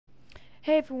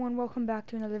Hey everyone, welcome back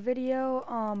to another video.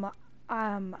 I'm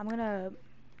gonna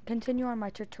continue on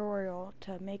my tutorial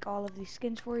to make all of these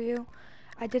skins for you.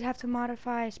 I did have to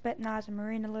modify Spetsnaz and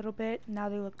Marine a little bit. Now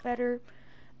they look better,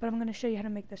 but I'm gonna show you how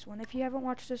to make this one. If you haven't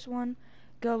watched this one,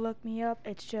 go look me up.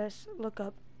 It's just look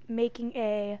up making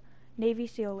a Navy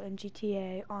SEAL in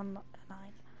GTA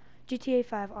online, GTA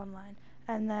 5 online,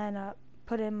 and then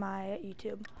put in my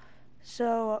YouTube.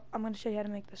 So I'm gonna show you how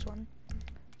to make this one.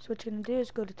 So what you're going to do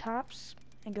is go to tops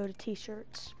and go to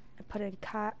t-shirts and put in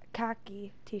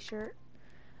khaki t-shirt.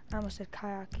 I almost said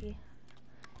kayaki.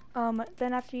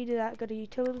 Then after you do that, go to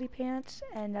utility pants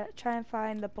and try and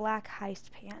find the black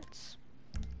heist pants.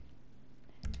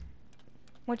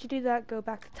 Once you do that, go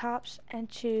back to tops and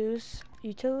choose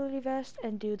utility vest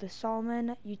and do the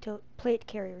salmon plate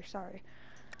carrier.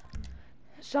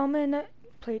 Salmon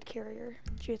plate carrier.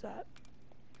 Choose that.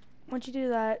 Once you do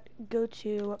that, go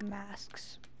to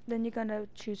masks. Then you're gonna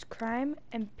choose crime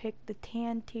and pick the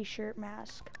tan t-shirt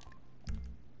mask.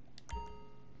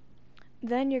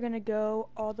 Then you're gonna go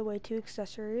all the way to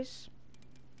accessories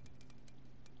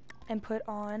and put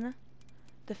on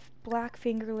the black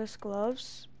fingerless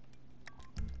gloves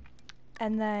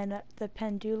and then the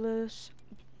Pendulous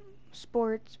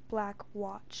Sports black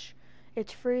watch.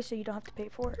 It's free, so you don't have to pay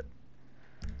for it.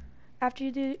 After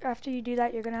you do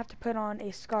that, you're gonna have to put on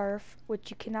a scarf, which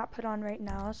you cannot put on right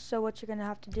now. So what you're gonna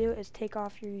have to do is take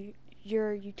off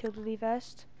your utility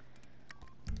vest.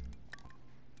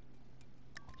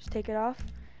 Just take it off,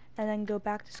 and then go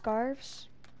back to scarves,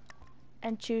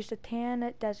 and choose the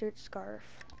tan desert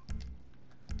scarf.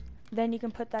 Then you can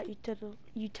put that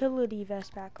utility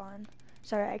vest back on.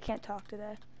 Sorry, I can't talk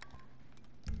today.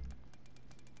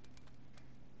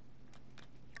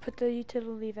 Put the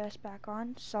utility vest back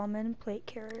on, salmon plate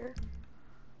carrier.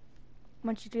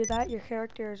 Once you do that, your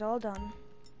character is all done.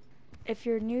 If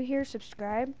you're new here,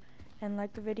 subscribe and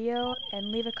like the video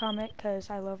and leave a comment because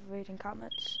I love reading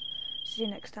comments. See you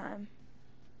next time.